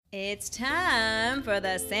It's time for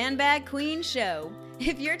the Sandbag Queen Show.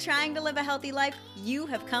 If you're trying to live a healthy life, you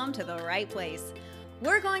have come to the right place.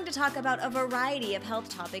 We're going to talk about a variety of health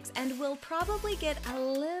topics and we'll probably get a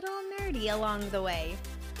little nerdy along the way.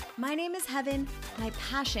 My name is Heaven, my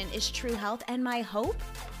passion is true health, and my hope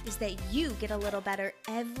is that you get a little better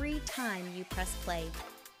every time you press play.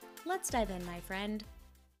 Let's dive in, my friend.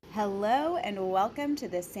 Hello and welcome to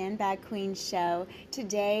the Sandbag Queen Show.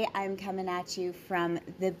 Today I'm coming at you from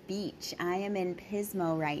the beach. I am in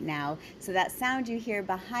Pismo right now. So that sound you hear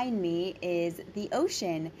behind me is the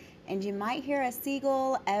ocean, and you might hear a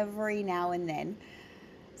seagull every now and then.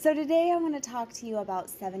 So today I want to talk to you about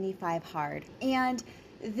 75 Hard. And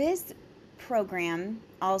this program,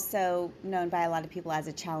 also known by a lot of people as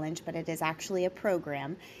a challenge, but it is actually a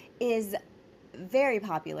program, is very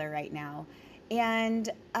popular right now. And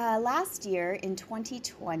last year in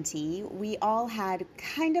 2020, we all had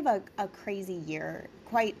kind of a crazy year,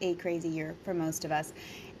 quite a crazy year for most of us.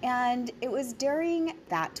 And it was during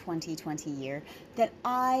that 2020 year that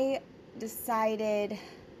I decided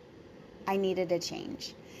I needed a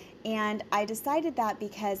change. And I decided that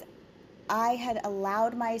because I had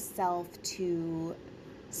allowed myself to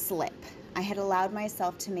slip. I had allowed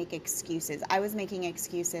myself to make excuses. I was making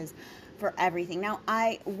excuses for everything. Now,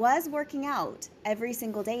 I was working out every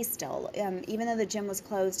single day still. Even though the gym was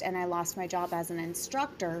closed and I lost my job as an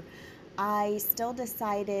instructor, I still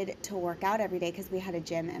decided to work out every day because we had a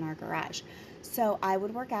gym in our garage. So I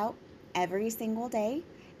would work out every single day,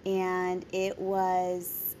 and it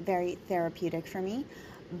was very therapeutic for me.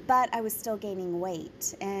 But I was still gaining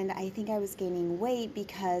weight, and I think I was gaining weight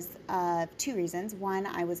because of two reasons. One,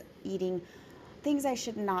 I was eating things I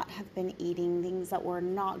should not have been eating, things that were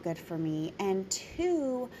not good for me. And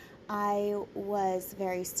two, I was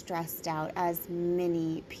very stressed out, as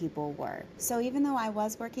many people were. So even though I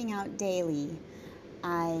was working out daily,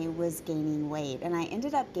 I was gaining weight, and I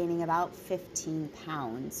ended up gaining about 15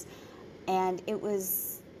 pounds. And it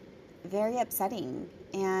was very upsetting.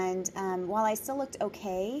 And while I still looked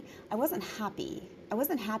okay, I wasn't happy. I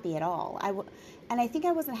wasn't happy at all. And I think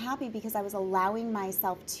I wasn't happy because I was allowing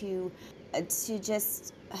myself to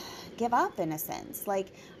just give up, in a sense. Like,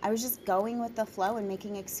 I was just going with the flow and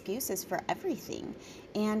making excuses for everything.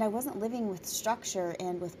 And I wasn't living with structure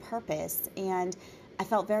and with purpose. And I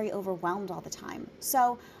felt very overwhelmed all the time.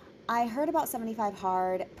 So I heard about 75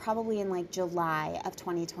 Hard probably in like July of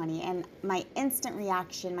 2020, and my instant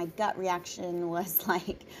reaction, my gut reaction was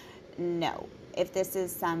like, no. If this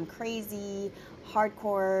is some crazy,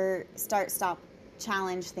 hardcore start-stop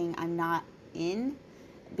challenge thing, I'm not in,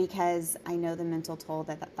 because I know the mental toll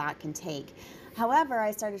that can take. However,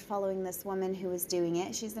 I started following this woman who was doing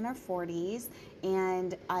it. She's in her 40s,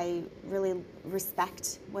 and I really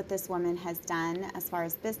respect what this woman has done as far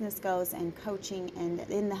as business goes and coaching and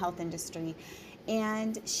in the health industry.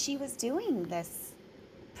 And she was doing this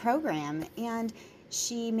program, and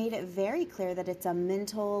she made it very clear that it's a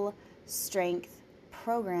mental strength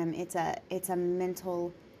program. It's a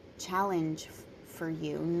mental challenge for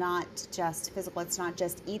you, not just physical. It's not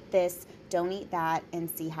just eat this, don't eat that, and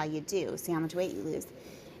see how you do, see how much weight you lose.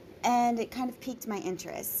 And it kind of piqued my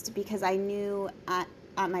interest because I knew at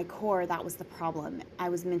my core that was the problem. I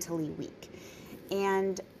was mentally weak.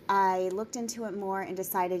 And I looked into it more and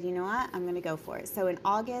decided, you know what, I'm going to go for it. So in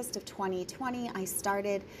August of 2020, I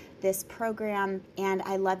started this program, and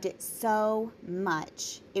I loved it so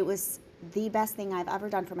much. It was the best thing I've ever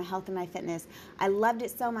done for my health and my fitness. I loved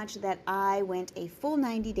it so much that I went a full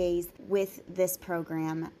 90 days with this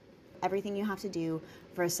program. Everything you have to do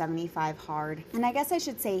for 75 Hard. And I guess I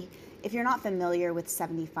should say, if you're not familiar with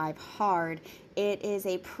 75 Hard, it is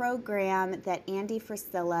a program that Andy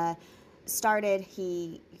Frisella started.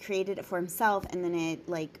 He created it for himself, and then it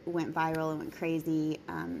went viral and went crazy,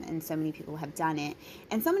 and so many people have done it.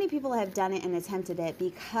 And so many people have done it and attempted it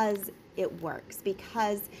because it works,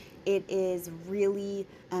 because it is really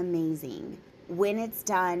amazing when it's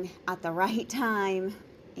done at the right time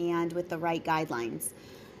and with the right guidelines.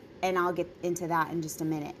 And I'll get into that in just a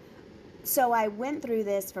minute. So I went through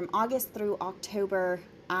this from August through October.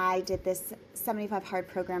 I did this 75 Hard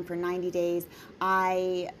program for 90 days.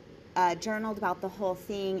 I journaled about the whole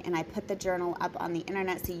thing, and I put the journal up on the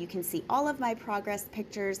internet so you can see all of my progress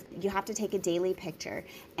pictures. You have to take a daily picture,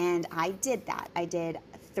 and I did that. I did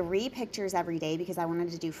 3 pictures every day because I wanted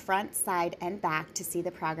to do front, side, and back to see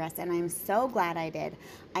the progress, and I'm so glad I did.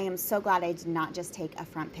 I am so glad I did not just take a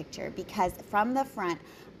front picture, because from the front,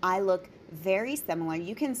 I look very similar.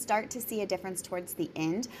 You can start to see a difference towards the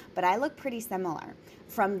end, but I look pretty similar.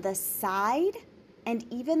 From the side and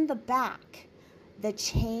even the back, the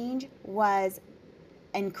change was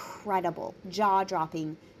incredible,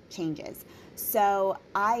 jaw-dropping changes. So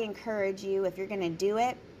I encourage you, if you're going to do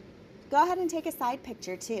it, go ahead and take a side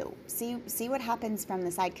picture too. See what happens from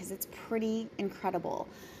the side, because it's pretty incredible.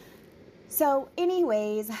 So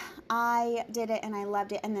anyways, I did it and I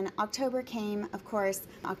loved it. And then October came, of course.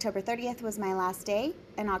 October 30th was my last day,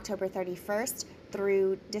 and October 31st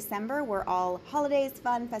through December were all holidays,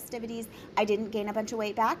 fun, festivities. I didn't gain a bunch of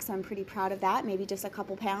weight back, so I'm pretty proud of that, maybe just a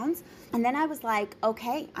couple pounds. And then I was like,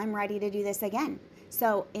 okay, I'm ready to do this again.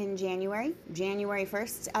 So in January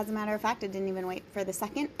 1st, as a matter of fact, I didn't even wait for the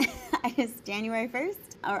second. It's January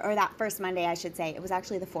 1st, or that first Monday, I should say. It was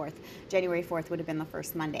actually the 4th. January 4th would have been the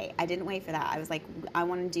first Monday. I didn't wait for that. I was like, I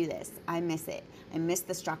want to do this. I miss it. I miss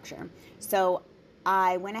the structure. So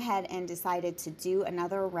I went ahead and decided to do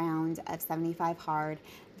another round of 75 hard.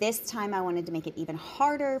 This time I wanted to make it even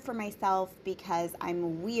harder for myself because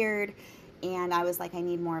I'm weird. And I was like, I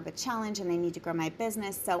need more of a challenge and I need to grow my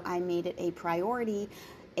business. So I made it a priority,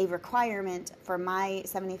 a requirement for my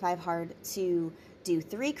 75 hard to do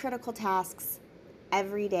 3 critical tasks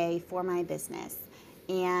every day for my business.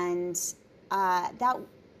 And that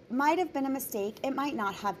might have been a mistake. It might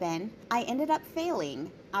not have been. I ended up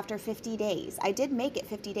failing after 50 days. I did make it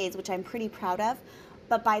 50 days, which I'm pretty proud of.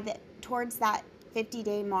 But towards that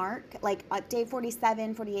 50-day mark, like at day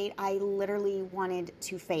 47, 48, I literally wanted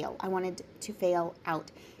to fail. I wanted to fail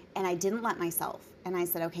out. And I didn't let myself. And I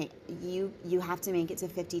said, okay, you have to make it to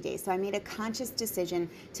 50 days. So I made a conscious decision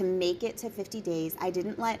to make it to 50 days.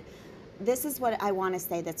 This is what I want to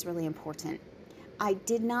say that's really important. I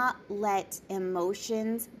did not let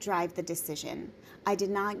emotions drive the decision. I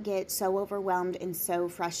did not get so overwhelmed and so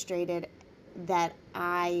frustrated that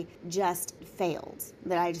I just failed,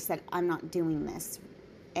 that I just said, I'm not doing this.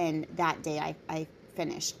 And that day I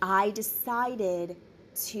finished. I decided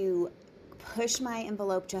to push my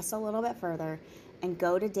envelope just a little bit further and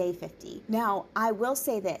go to day 50. Now, I will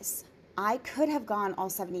say this. I could have gone all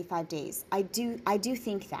 75 days. I do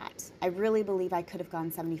think that. I really believe I could have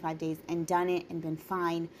gone 75 days and done it and been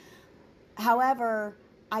fine. However,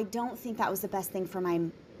 I don't think that was the best thing for my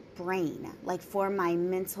brain, like for my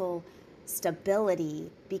mental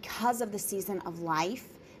stability, because of the season of life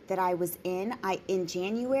that I was in. In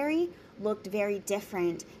January looked very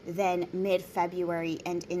different than mid-February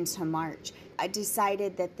and into March. I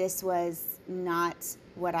decided that this was not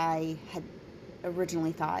what I had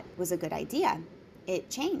originally thought was a good idea. It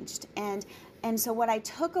changed. And so what I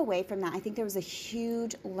took away from that, I think there was a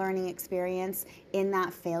huge learning experience in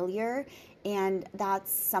that failure. And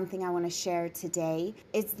that's something I want to share today,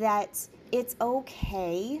 is that it's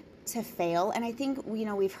okay to fail. And I think,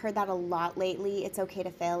 we've heard that a lot lately. It's okay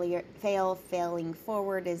to fail. Failing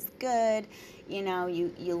forward is good.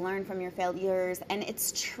 You learn from your failures. And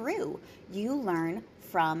it's true. You learn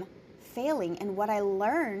from failing. And what I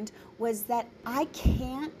learned was that I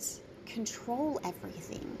can't control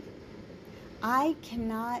everything. I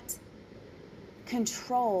cannot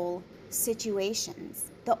control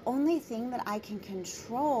situations. The only thing that I can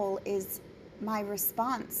control is my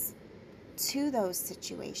response to those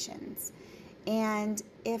situations. And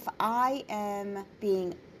if I am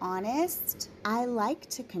being honest, I like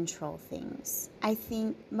to control things. I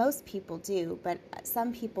think most people do, but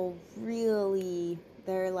some people really,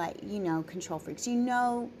 they're like, control freaks. You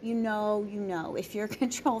know. If you're a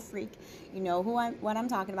control freak, you know what I'm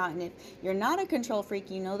talking about. And if you're not a control freak,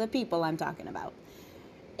 you know the people I'm talking about.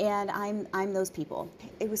 And I'm those people.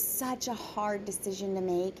 It was such a hard decision to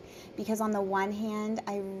make, because on the one hand,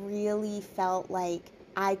 I really felt like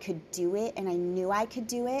I could do it and I knew I could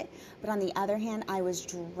do it. But on the other hand, I was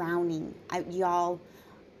drowning. I'll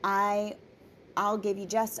give you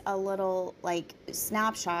just a little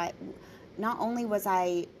snapshot. Not only was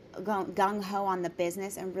I gung-ho on the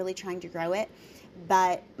business and really trying to grow it,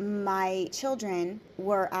 but my children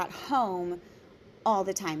were at home all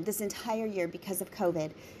the time this entire year because of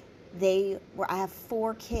COVID. I have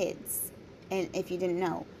 4 kids, and if you didn't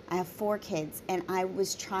know, I have 4 kids, and I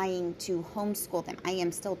was trying to homeschool them. I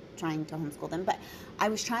am still trying to homeschool them, but I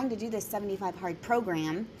was trying to do this 75 hard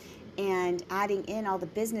program and adding in all the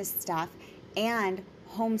business stuff and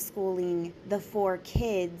homeschooling the 4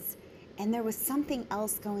 kids. And there was something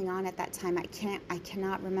else going on at that time. I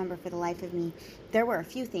cannot remember for the life of me. There were a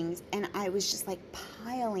few things, and I was just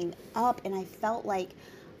piling up, and I felt like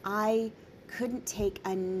I couldn't take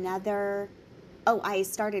another. I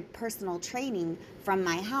started personal training from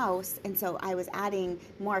my house, and so I was adding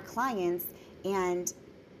more clients, and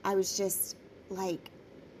I was just like,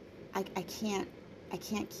 I can't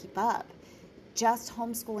keep up. Just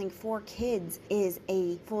homeschooling 4 kids is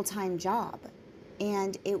a full-time job.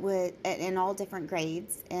 And it was in all different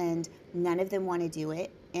grades, and none of them want to do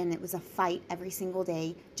it. and it was a fight every single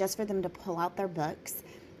day just for them to pull out their books.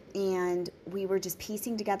 And we were just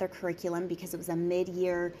piecing together curriculum because it was a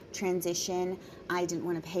mid-year transition. I didn't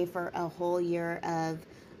want to pay for a whole year of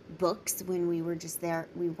books when we were just there.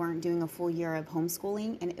 We weren't doing a full year of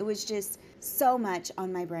homeschooling, and it was just so much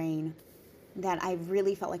on my brain that I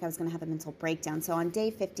really felt like I was going to have a mental breakdown. So on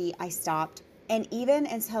day 50, I stopped. And even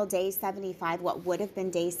until day 75, what would have been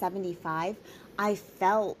day 75, I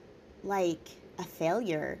felt like a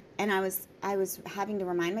failure. And I was having to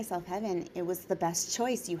remind myself, Heaven, it was the best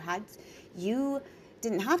choice. You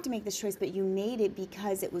didn't have to make this choice, but you made it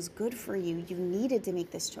because it was good for you. You needed to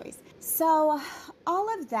make this choice. So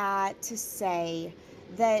all of that to say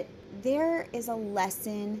that there is a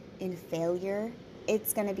lesson in failure.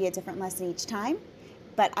 It's going to be a different lesson each time,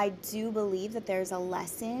 but I do believe that there's a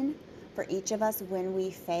lesson for each of us when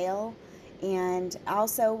we fail. And I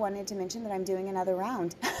also wanted to mention that I'm doing another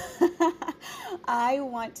round. I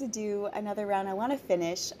want to do another round. I want to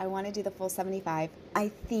finish. I want to do the full 75. I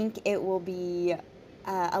think it will be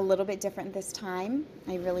a little bit different this time.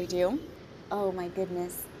 I really do. Oh my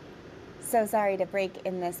goodness. So sorry to break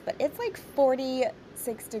in this, but it's like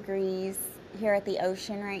 46 degrees here at the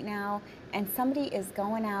ocean right now, and somebody is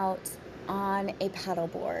going out on a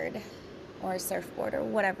paddleboard or a surfboard or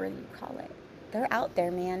whatever you call it. They're out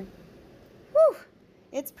there, man. Whew.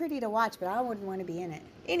 It's pretty to watch, but I wouldn't want to be in it.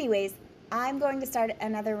 Anyways, I'm going to start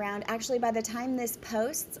another round. Actually, by the time this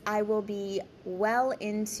posts, I will be well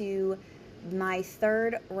into my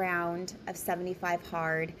third round of 75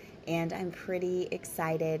 hard, and I'm pretty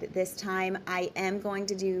excited. This time, I am going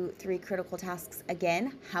to do 3 critical tasks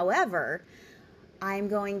again. However, I'm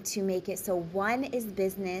going to make it so one is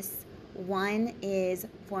business, one is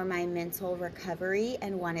for my mental recovery,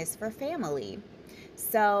 and one is for family.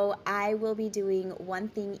 So I will be doing one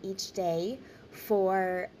thing each day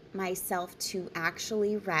for myself to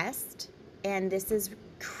actually rest. And this is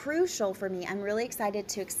crucial for me. I'm really excited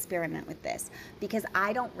to experiment with this because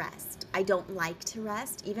I don't rest. I don't like to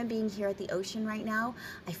rest. Even being here at the ocean right now,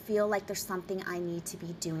 I feel like there's something I need to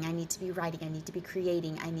be doing. I need to be writing. I need to be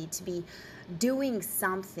creating. I need to be doing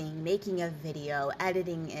something, making a video,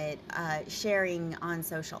 editing it, sharing on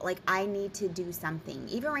social. Like, I need to do something.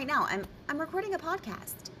 Even right now, I'm recording a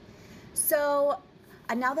podcast. So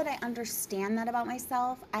now that I understand that about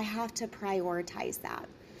myself, I have to prioritize that.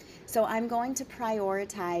 So I'm going to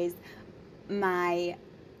prioritize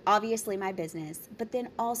obviously my business, but then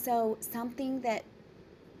also something that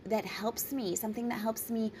helps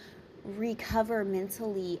me, recover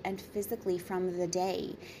mentally and physically from the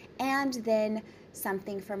day. And then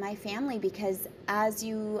something for my family, because as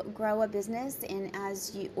you grow a business and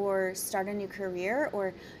or start a new career,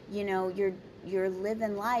 or you're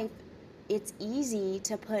living life, it's easy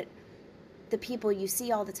to put the people you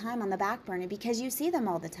see all the time on the back burner because you see them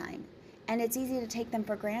all the time, and it's easy to take them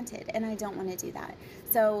for granted, and I don't want to do that.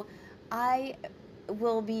 So I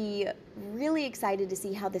will be really excited to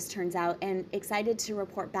see how this turns out, and excited to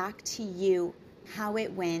report back to you how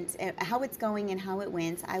it went, how it's going and how it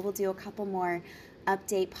went. I will do a couple more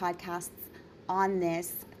update podcasts on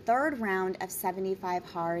this third round of 75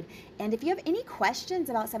 hard. And if you have any questions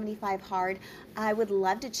about 75 hard, I would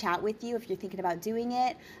love to chat with you if you're thinking about doing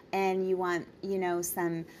it and you want,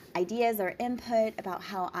 some ideas or input about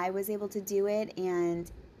how I was able to do it. And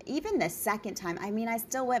even the second time, I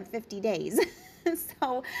still went 50 days.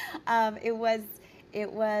 So it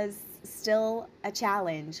was still a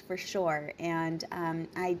challenge for sure. And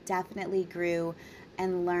I definitely grew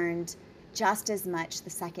and learned just as much the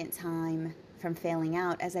second time from failing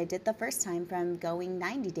out as I did the first time from going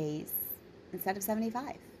 90 days instead of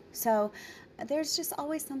 75. So there's just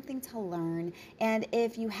always something to learn. And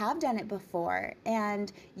if you have done it before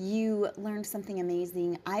and you learned something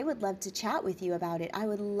amazing, I would love to chat with you about it. I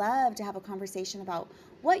would love to have a conversation about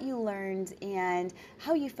what you learned and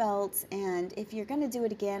how you felt. And if you're going to do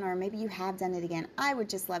it again, or maybe you have done it again, I would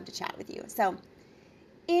just love to chat with you. So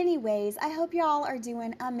anyways, I hope y'all are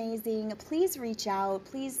doing amazing. Please reach out.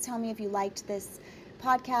 Please tell me if you liked this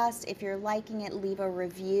podcast. If you're liking it, leave a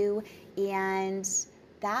review. And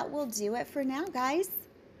that will do it for now, guys.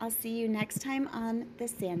 I'll see you next time on The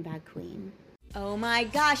Sandbag Queen. Oh my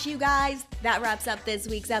gosh, you guys! That wraps up this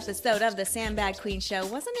week's episode of The Sandbag Queen Show.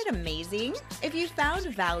 Wasn't it amazing? If you found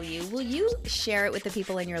value, will you share it with the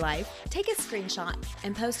people in your life? Take a screenshot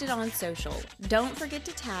and post it on social. Don't forget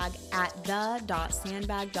to tag at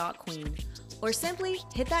the.sandbag.queen. Or simply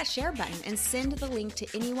hit that share button and send the link to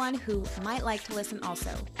anyone who might like to listen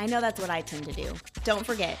also. I know that's what I tend to do. Don't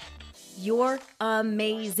forget, you're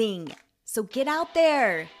amazing. So get out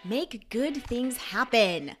there, make good things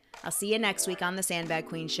happen. I'll see you next week on The Sandbag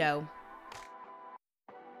Queen Show.